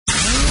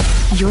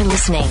You're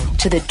listening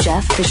to The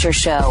Jeff Fisher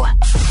Show.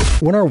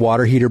 When our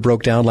water heater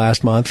broke down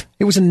last month,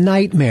 it was a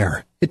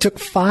nightmare. It took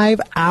 5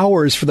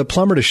 hours for the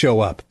plumber to show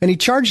up, and he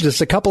charged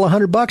us a couple of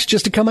 $100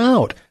 just to come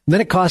out. And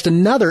then it cost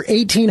another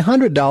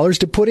 $1,800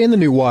 to put in the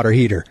new water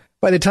heater.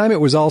 By the time it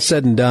was all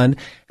said and done,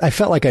 I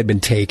felt like I'd been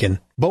taken.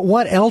 But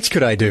what else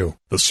could I do?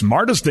 The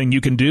smartest thing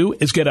you can do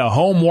is get a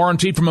home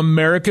warranty from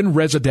American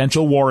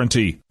Residential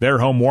Warranty. Their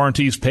home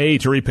warranties pay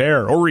to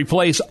repair or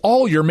replace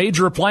all your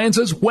major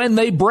appliances when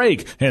they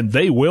break, and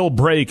they will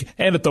break,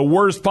 and at the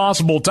worst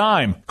possible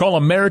time. Call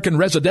American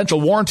Residential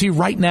Warranty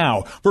right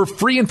now for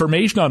free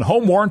information on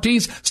home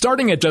warranties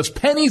starting at just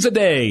pennies a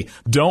day.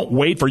 Don't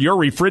wait for your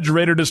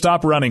refrigerator to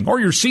stop running or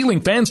your ceiling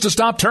fans to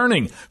stop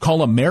turning.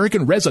 Call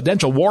American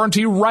Residential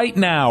Warranty right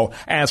now.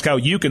 Ask how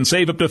you can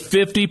save up to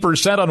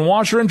 50% on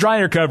washer and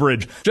dryer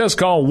coverage. Just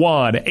call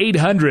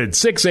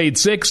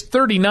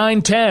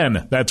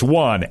 1-800-686-3910. That's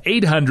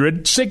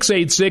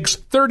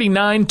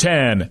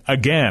 1-800-686-3910.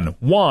 Again,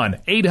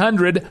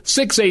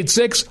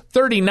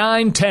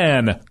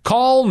 1-800-686-3910.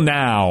 Call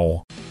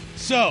now.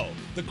 So,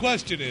 the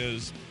question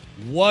is,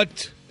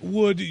 what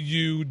would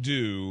you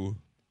do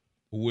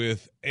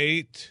with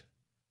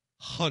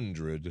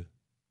 $800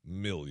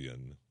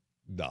 million?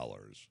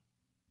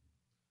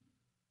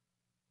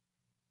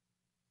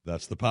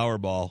 That's the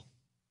Powerball.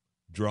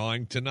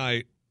 Drawing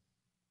tonight,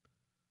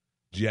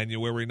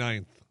 January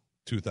 9th,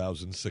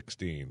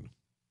 2016.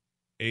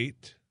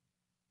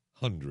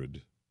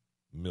 $800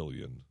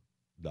 million.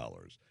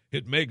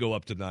 It may go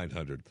up to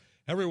 900.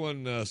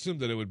 Everyone assumed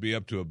that it would be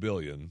up to $1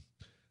 billion,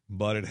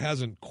 but it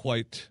hasn't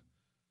quite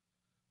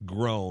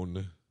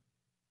grown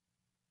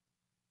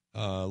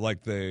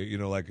like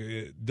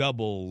it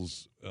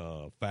doubles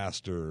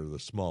faster the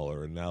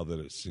smaller, and now that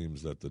it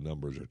seems that the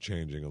numbers are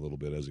changing a little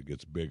bit as it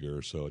gets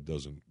bigger, so it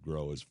doesn't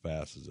grow as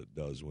fast as it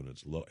does when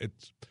it's low.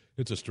 It's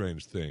a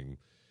strange thing.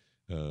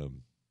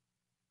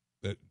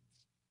 That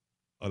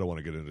I don't want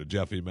to get into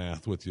Jeffy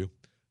math with you,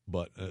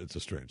 but it's a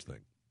strange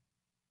thing.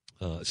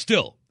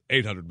 Still,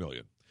 $800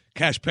 million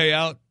cash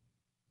payout.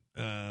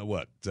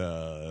 What?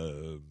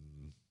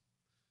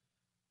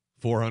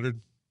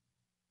 400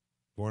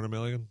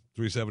 million,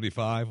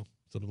 375,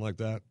 something like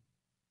that.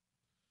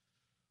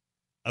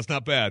 That's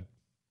not bad.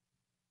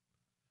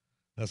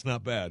 That's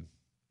not bad.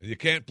 You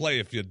can't play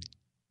if you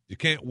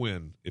can't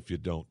win if you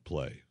don't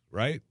play,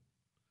 right?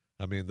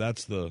 I mean,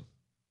 that's the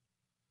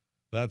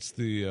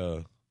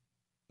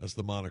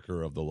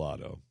moniker of the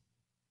lotto.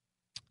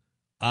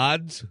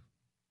 Odds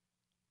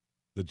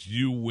that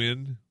you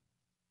win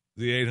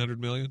the $800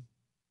 million,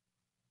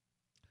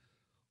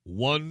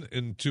 1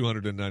 in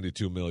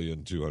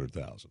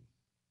 292,200,000.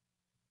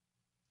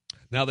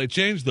 Now, they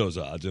changed those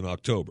odds in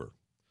October.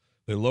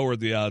 They lowered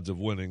the odds of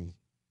winning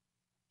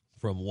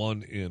from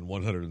 1 in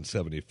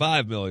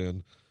 175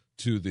 million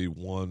to the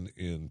 1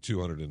 in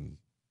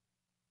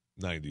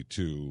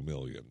 292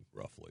 million,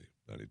 roughly.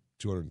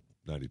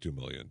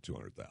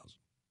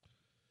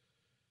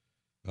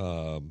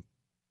 292,200,000.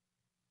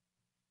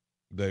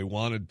 They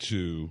wanted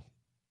to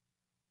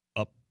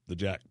up the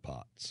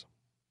jackpots.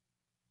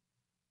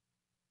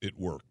 It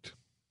worked.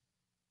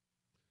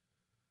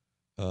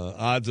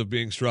 Odds of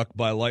being struck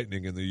by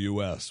lightning in the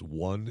U.S.,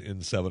 1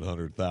 in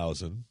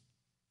 700,000.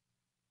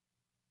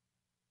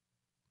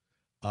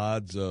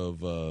 Odds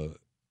of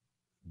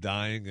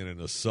dying in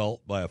an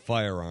assault by a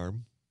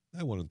firearm,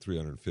 1 in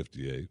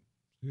 358.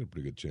 You got a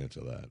pretty good chance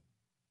of that.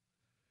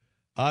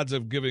 Odds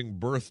of giving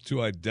birth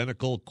to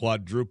identical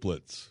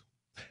quadruplets,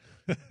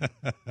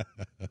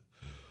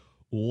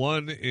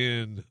 1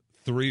 in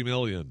 3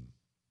 million.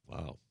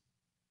 Wow.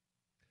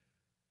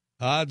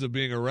 Odds of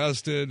being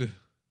arrested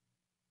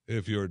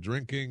if you're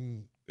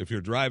driving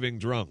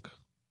drunk,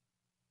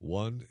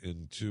 1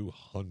 in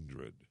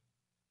 200.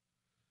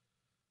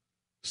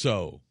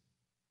 So,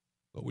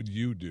 what would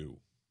you do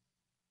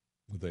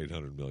with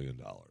 $800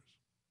 million?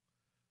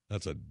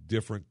 That's a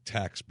different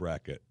tax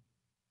bracket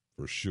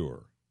for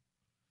sure.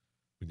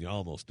 And you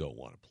almost don't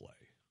want to play,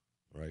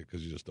 right?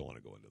 Because you just don't want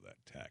to go into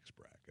that tax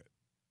bracket.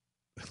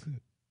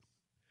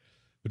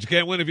 But you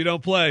can't win if you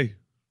don't play.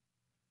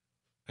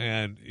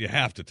 And you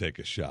have to take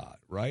a shot,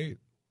 right?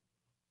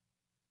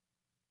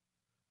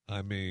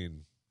 I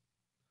mean,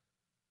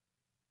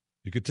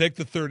 you could take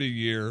the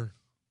 30-year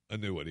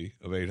annuity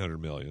of $800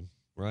 million,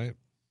 right?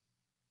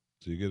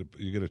 So you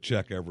get a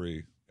check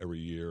every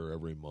year,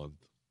 every month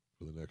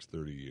for the next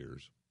 30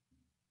 years.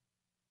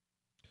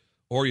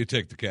 Or you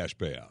take the cash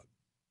payout.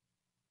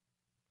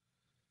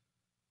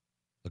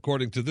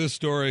 According to this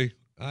story,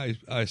 I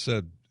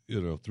said,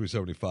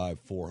 375,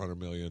 400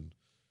 million.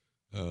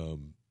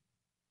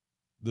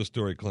 This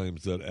story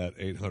claims that at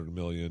 $800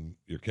 million,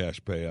 your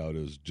cash payout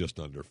is just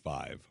under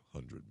 $500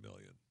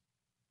 million.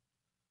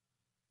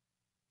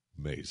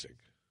 Amazing.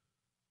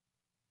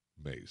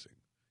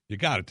 You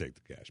got to take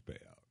the cash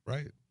payout,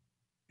 right?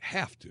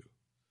 Have to.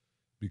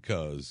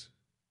 Because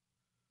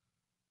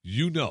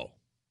I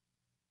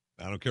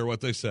don't care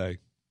what they say,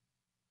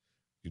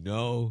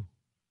 in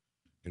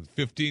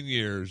 15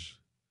 years,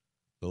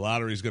 the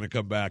lottery's going to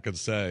come back and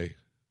say,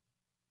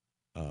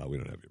 we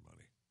don't have your money.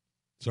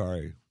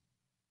 Sorry.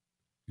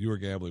 You were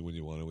gambling when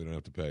you won it. We don't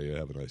have to pay you.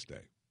 Have a nice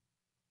day.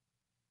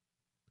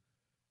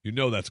 You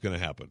know that's going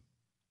to happen.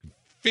 You can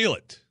feel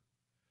it.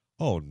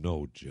 Oh,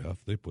 no,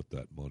 Jeff. They put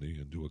that money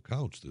into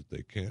accounts that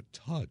they can't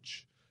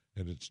touch,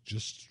 and it's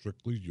just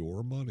strictly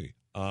your money.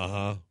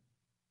 Uh-huh.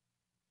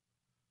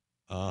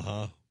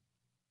 Uh-huh.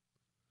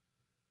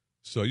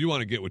 So you want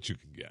to get what you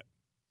can get.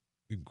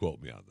 You can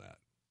quote me on that.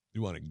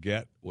 You want to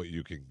get what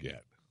you can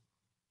get.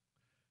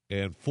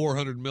 And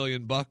 $400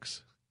 million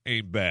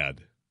ain't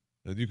bad.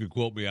 And you can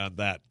quote me on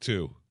that,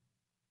 too.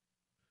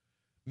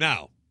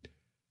 Now,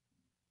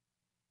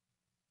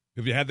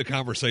 if you had the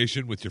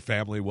conversation with your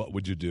family, what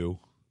would you do,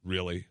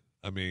 really?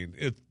 I mean,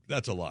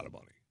 that's a lot of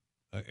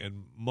money.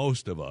 And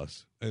most of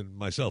us, and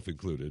myself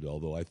included,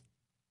 although I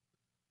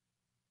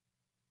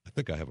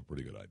think I have a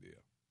pretty good idea,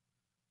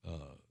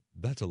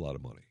 that's a lot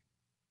of money.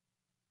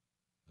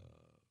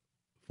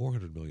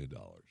 $400 million.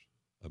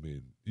 I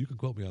mean, you can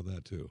quote me on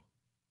that, too.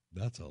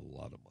 That's a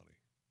lot of money.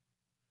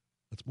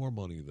 That's more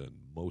money than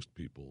most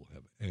people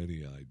have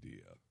any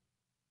idea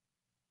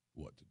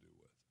what to do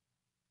with.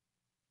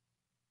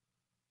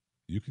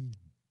 You can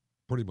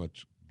pretty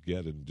much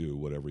get and do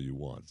whatever you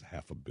want. It's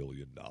 $500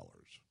 million.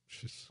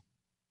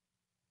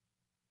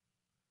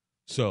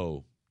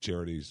 So,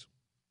 charities,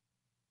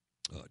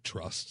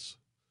 trusts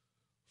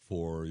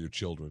for your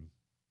children,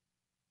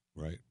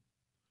 right?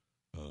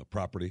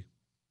 Property,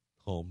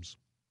 homes.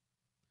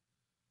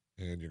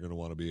 And you're going to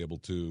want to be able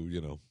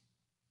to,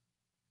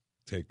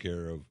 take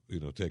care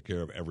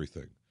of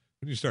everything.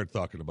 When you start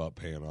talking about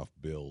paying off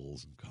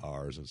bills and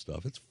cars and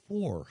stuff, it's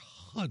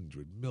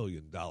 $400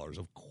 million.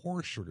 Of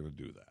course you're going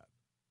to do that.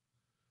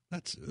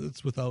 That's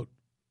without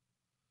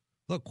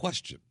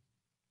question.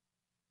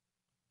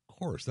 Of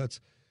course, that's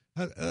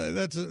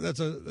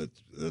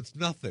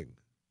nothing.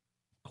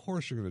 Of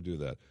course you're going to do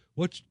that.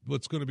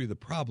 What's going to be the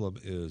problem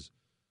is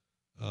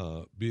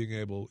you're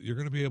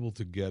going to be able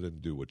to get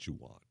and do what you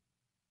want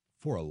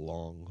for a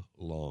long,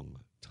 long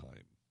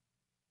time.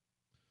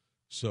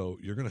 So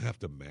you're going to have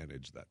to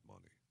manage that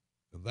money,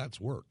 and that's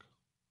work.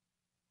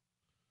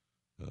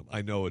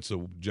 I know it's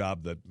a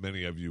job that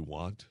many of you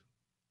want.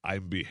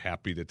 I'd be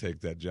happy to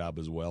take that job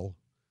as well,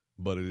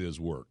 but it is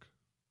work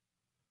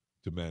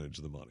to manage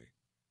the money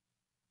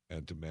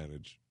and to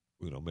manage,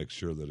 make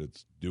sure that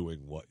it's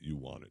doing what you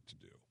want it to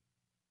do.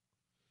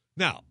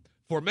 Now,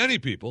 for many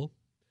people,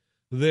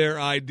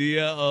 their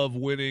idea of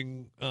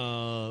winning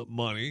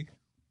money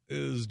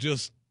is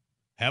just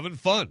having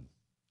fun.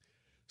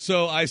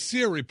 So I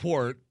see a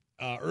report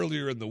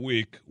earlier in the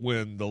week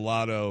when the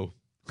lotto,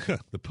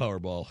 the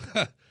Powerball,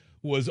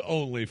 was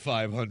only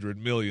 $500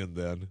 million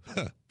then.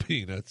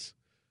 Peanuts.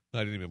 I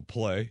didn't even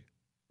play.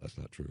 That's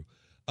not true.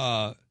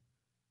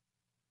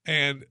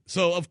 And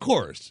so, of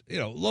course,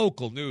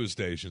 local news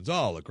stations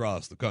all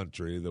across the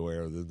country,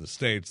 where in the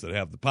states that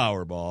have the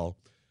Powerball,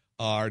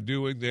 are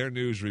doing their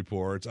news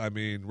reports. I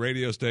mean,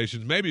 radio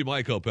stations. Maybe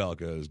Mike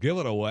Opelka is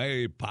giving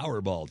away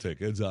Powerball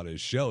tickets on his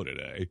show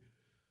today.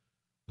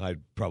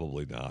 I'd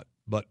probably not.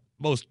 But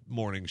most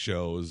morning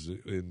shows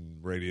in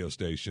radio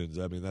stations,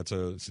 I mean, it's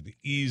an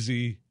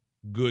easy,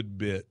 good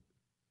bit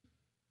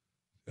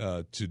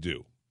to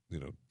do.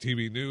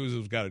 TV news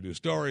has got to do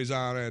stories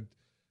on it.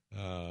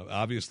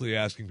 Obviously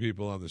asking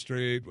people on the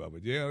street, what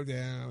would you do?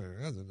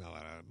 It doesn't know a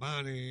lot of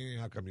money.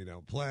 How come you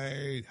don't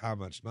play? How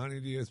much money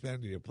do you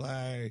spend? Do you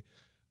play?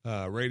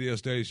 Radio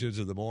stations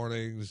in the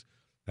mornings.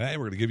 Hey,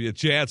 we're going to give you a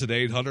chance at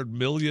 $800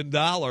 million.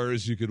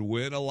 You could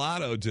win a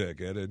lotto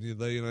ticket. And, you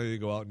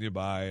go out and you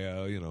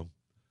buy,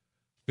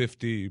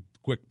 50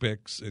 quick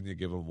picks and you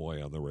give them away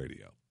on the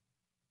radio.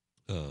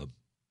 And,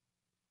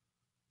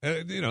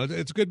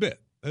 it's a good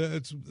bit.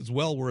 It's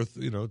well worth,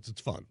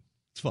 it's fun.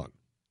 It's fun.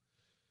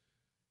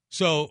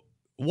 So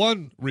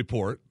one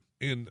report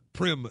in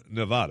Prim,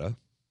 Nevada,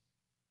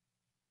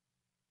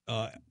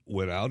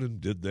 went out and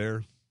did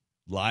their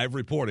live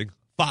reporting.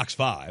 Fox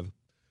 5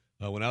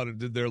 went out and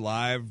did their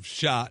live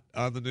shot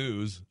on the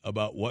news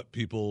about what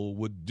people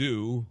would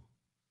do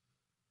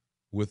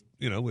with,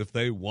 if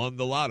they won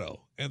the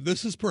lotto. And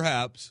this is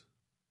perhaps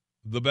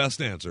the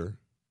best answer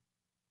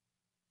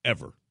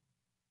ever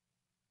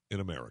in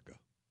America.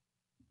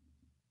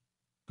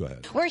 Go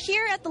ahead. We're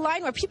here at the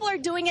line where people are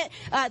doing it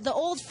the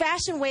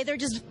old-fashioned way. They're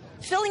just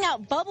filling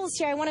out bubbles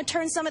here. I want to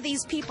turn some of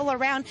these people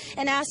around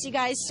and ask you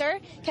guys, sir,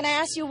 can I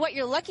ask you what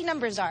your lucky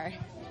numbers are?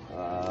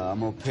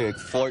 I'm going to pick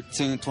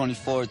 14,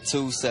 24,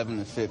 2, 7,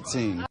 and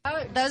 15.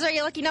 Oh, those are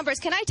your lucky numbers.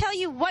 Can I tell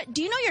you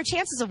do you know your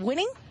chances of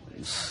winning?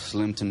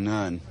 Slim to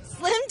none.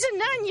 Slim to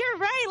none, you're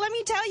right. Let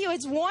me tell you,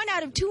 it's 1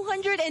 out of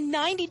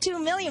 292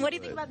 million. What do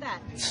you think about that?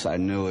 I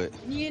knew it.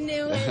 You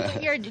knew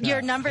it.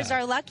 Your numbers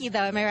are lucky, though.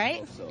 Am I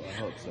right? I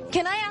hope so.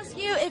 Can I ask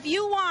you, if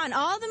you won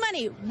all the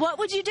money, what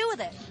would you do with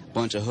it?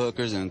 Bunch of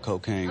hookers and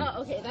cocaine.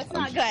 Oh, okay. That's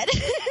not good.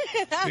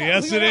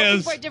 Yes, it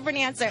is. For a different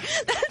answer.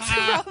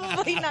 That's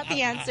probably not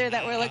the answer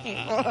that we're looking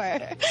for. All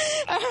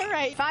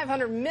right.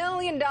 $500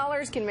 million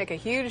can make a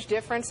huge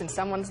difference in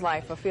someone's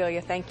life.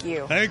 Ophelia, thank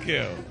you. Thank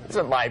you. It's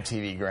a live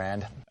TV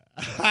grand.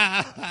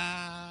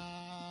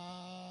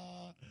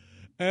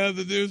 And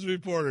the news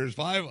reporters,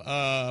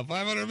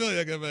 500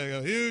 million can make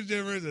a huge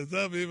difference in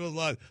some people's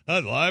lives.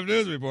 That's live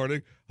news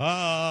reporting.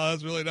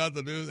 That's really not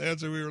the news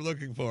answer we were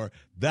looking for.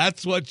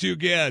 That's what you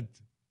get.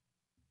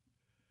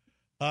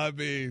 I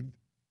mean,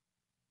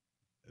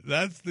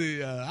 that's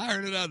the, I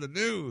heard it on the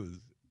news.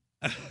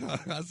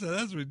 I said,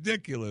 that's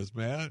ridiculous,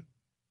 man.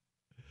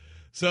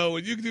 So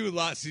when you do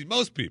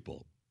most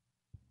people,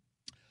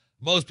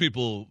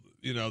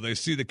 you know, they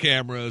see the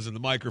cameras and the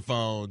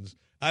microphones.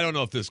 I don't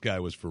know if this guy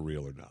was for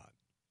real or not.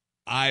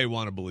 I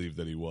want to believe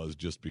that he was,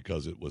 just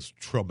because it was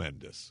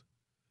tremendous.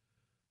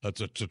 It's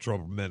a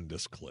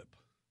tremendous clip.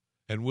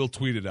 And we'll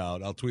tweet it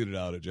out. I'll tweet it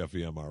out at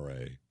Jeffy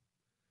MRA.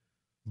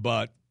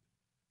 But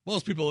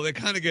most people, they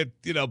kind of get,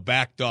 you know,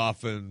 backed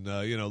off and,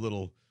 you know,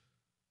 a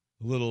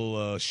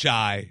little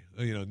shy.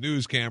 You know,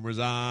 news cameras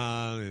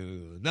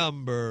on,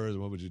 numbers.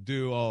 What would you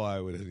do? Oh, I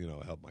would, you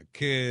know, help my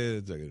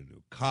kids. I get a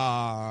new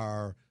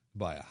car,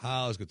 buy a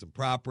house, get some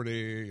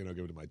property, you know,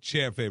 give it to my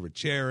favorite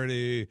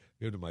charity,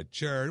 give it to my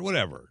church,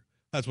 whatever.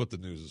 That's what the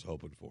news is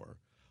hoping for.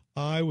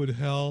 I would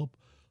help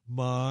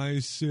my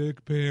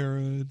sick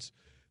parents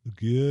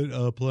get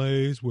a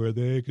place where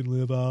they can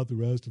live out the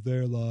rest of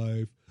their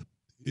life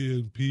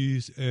in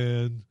peace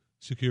and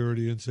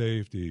security and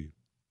safety.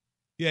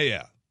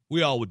 Yeah.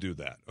 We all would do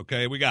that,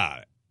 okay? We got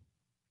it.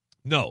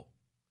 No.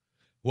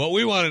 What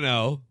we want to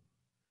know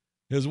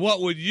is, what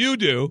would you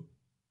do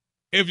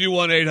if you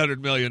won $800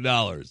 million?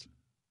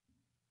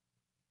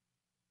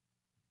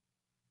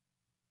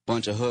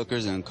 Bunch of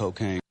hookers and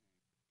cocaine.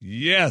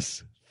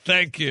 Yes.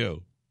 Thank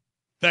you.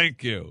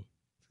 Thank you.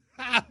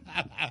 That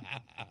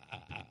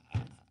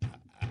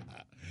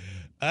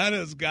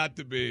has got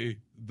to be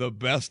the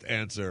best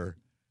answer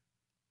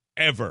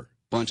ever.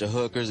 Bunch of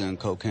hookers and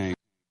cocaine.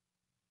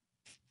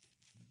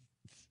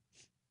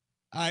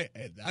 I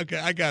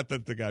got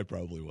that the guy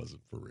probably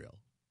wasn't for real.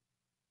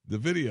 The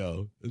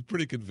video is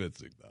pretty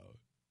convincing, though.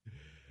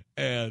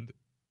 And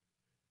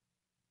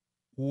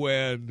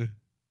when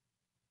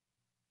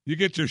you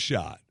get your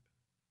shot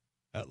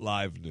at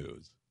live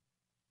news,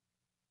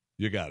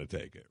 you got to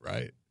take it,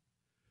 right?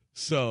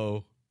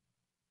 So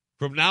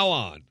from now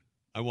on,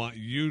 I want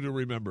you to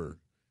remember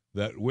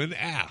that when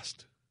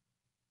asked,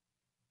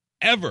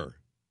 ever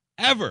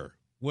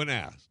when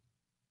asked,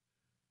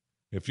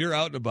 if you're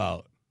out and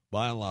about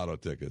buying lotto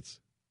tickets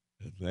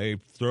and they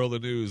throw the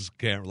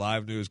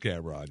live news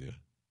camera on you,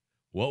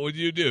 what would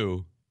you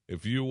do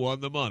if you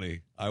won the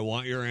money? I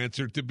want your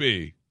answer to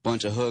be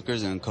bunch of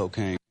hookers and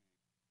cocaine.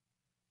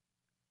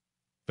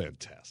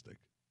 Fantastic.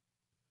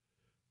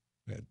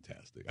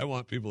 I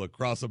want people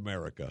across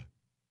America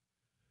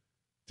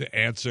to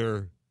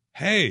answer,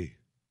 hey,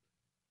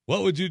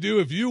 what would you do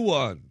if you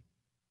won?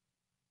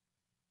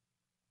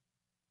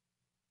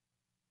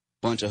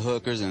 Bunch of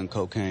hookers and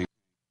cocaine.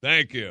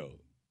 Thank you.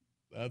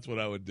 That's what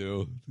I would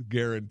do.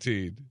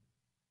 Guaranteed.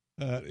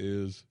 That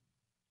is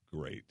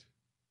great.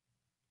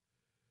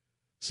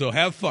 So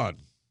have fun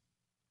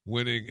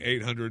winning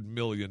 $800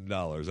 million.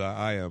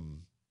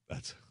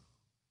 That's,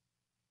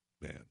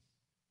 man.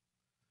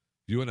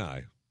 You and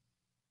I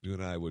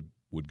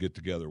would get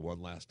together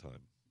one last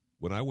time.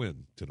 When I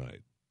win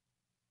tonight.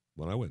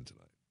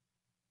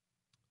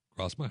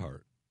 Cross my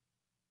heart,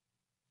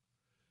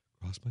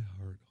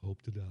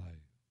 hope to die,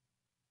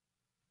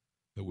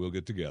 that we'll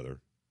get together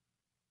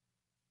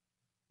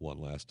one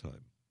last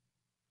time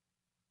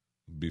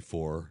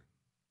before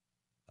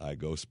I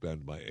go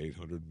spend my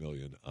 $800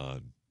 million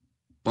on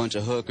bunch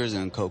of hookers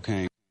and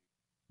cocaine.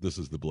 This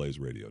is the Blaze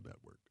Radio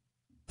Network.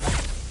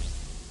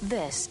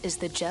 This is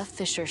the Jeff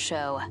Fisher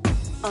Show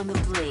on the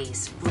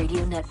Blaze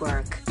Radio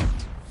Network.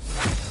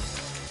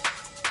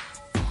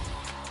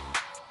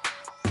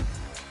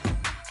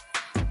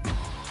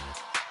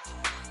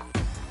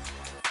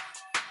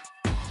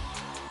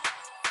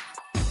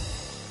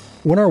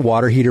 When our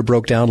water heater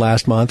broke down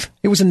last month,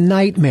 it was a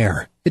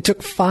nightmare. It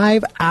took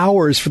 5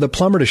 hours for the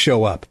plumber to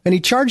show up, and he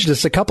charged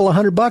us a couple of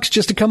 $100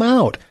 just to come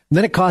out. And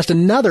then it cost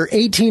another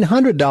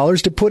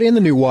 $1,800 to put in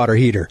the new water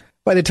heater.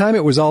 By the time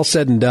it was all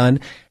said and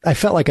done, I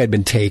felt like I'd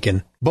been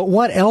taken. But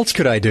what else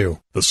could I do?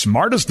 The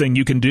smartest thing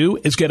you can do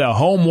is get a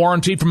home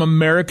warranty from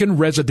American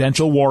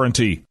Residential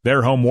Warranty.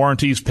 Their home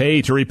warranties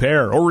pay to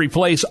repair or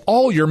replace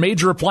all your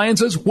major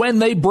appliances when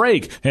they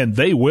break, and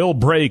they will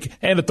break,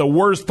 and at the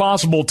worst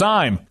possible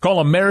time. Call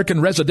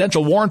American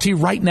Residential Warranty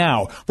right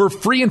now for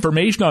free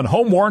information on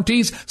home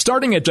warranties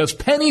starting at just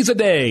pennies a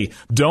day.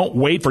 Don't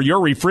wait for your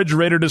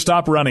refrigerator to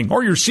stop running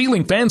or your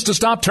ceiling fans to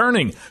stop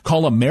turning.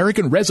 Call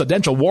American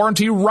Residential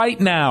Warranty right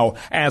now.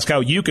 Ask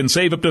how you can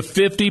save up to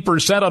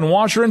 50% on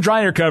washer and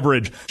dryer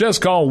coverage.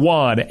 Just call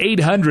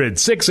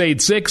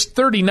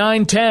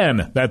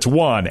 1-800-686-3910. That's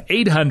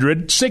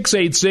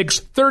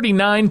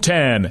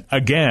 1-800-686-3910.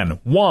 Again,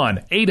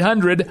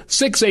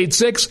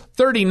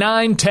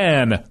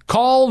 1-800-686-3910.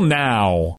 Call now.